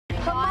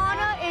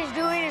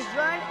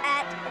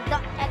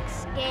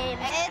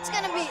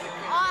be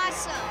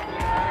awesome.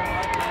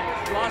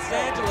 Los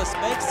Angeles,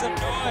 make some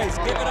noise.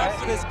 Give it up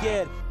for this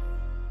kid.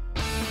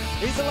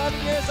 He's 11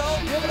 years old.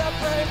 Give it up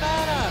for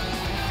Haymana.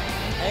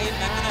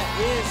 Haymana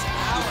is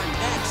our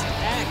next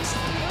X.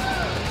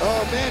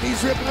 Oh man,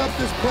 he's ripping up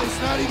this place.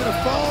 Not even a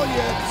fall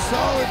yet.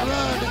 Solid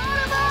run.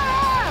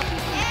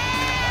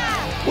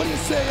 Yeah! What do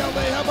you say,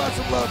 LA? How about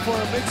some love for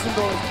him? Make some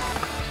noise.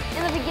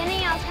 In the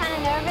beginning, I was kind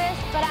of nervous,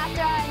 but after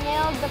I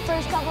nailed the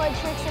first couple of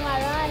tricks in my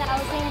run, I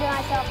was thinking to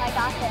myself, I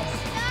got this.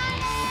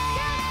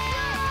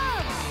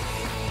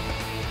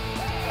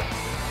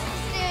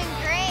 Doing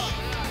great.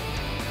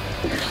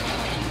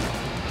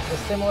 The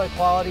similar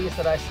qualities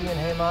that I see in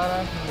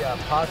Haymana, the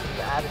positive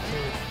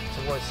attitude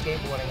towards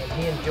skateboarding, and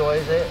he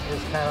enjoys it,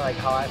 is kind of like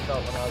how I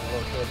felt when I was a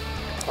little kid.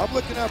 I'm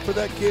looking out for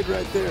that kid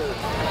right there.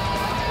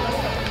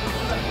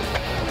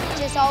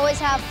 Just always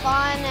have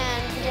fun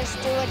and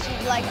just do what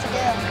you'd like to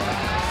do.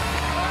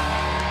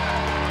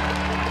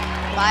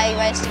 My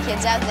advice to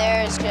kids out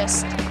there is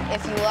just,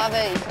 if you love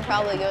it, you can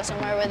probably go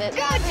somewhere with it.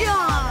 Good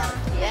job!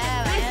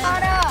 Yeah,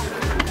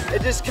 man.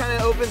 It just kind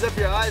of opens up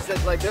your eyes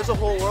that like there's a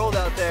whole world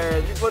out there.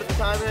 If you put the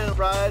time in and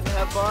ride and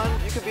have fun,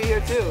 you could be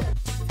here too.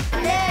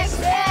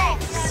 Next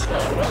X!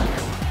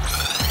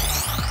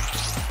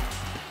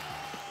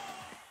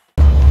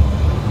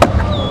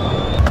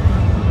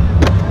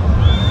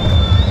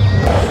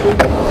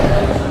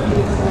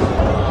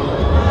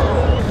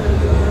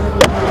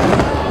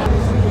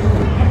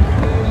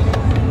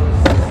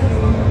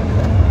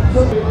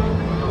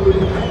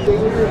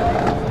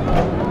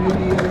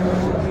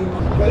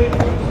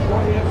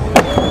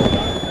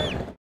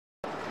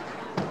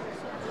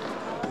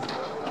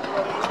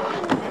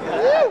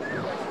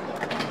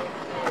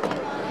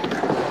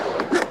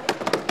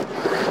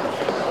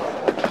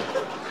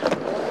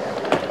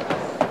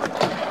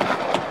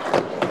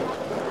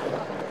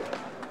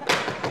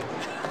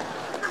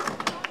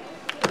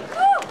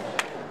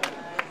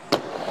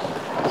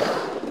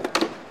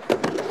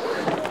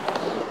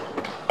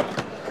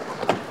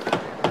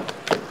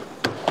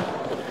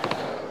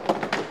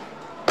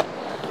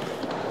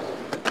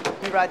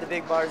 You ride the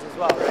big bars as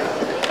well, right?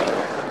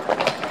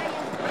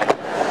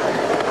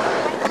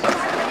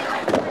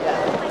 Yeah.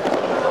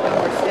 A little bit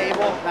more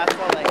stable, not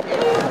so like...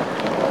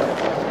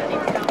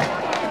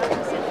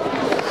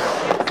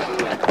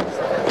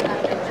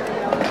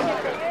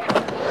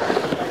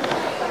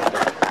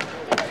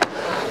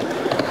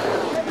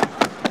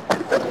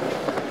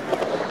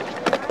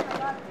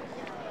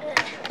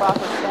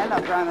 Proper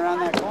stand-up grind around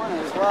that corner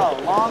as well,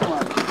 long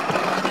one.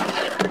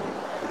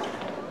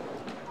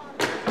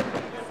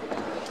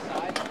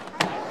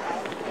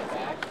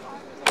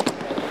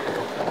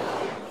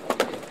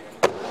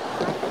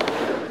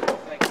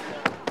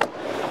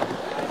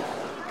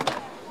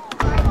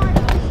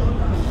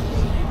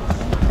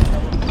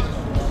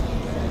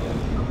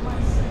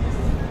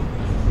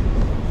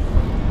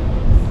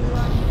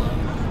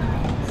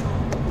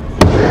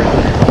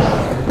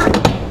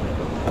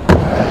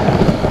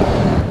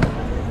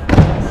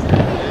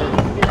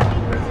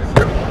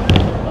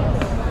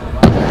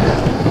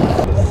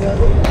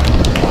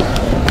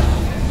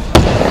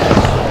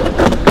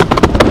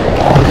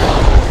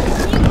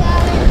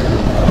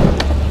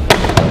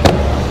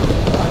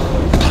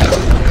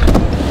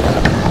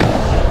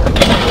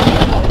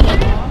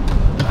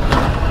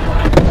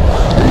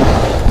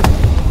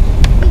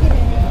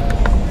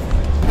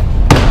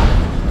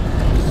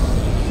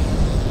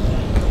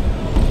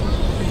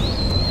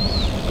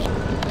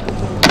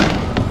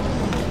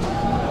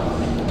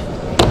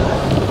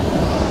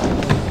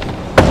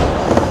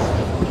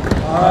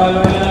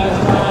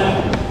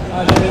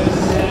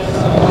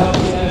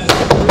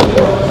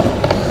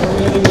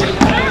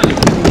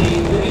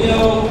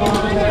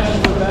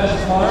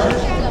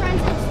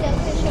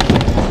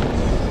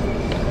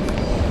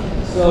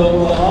 So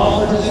will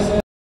all participants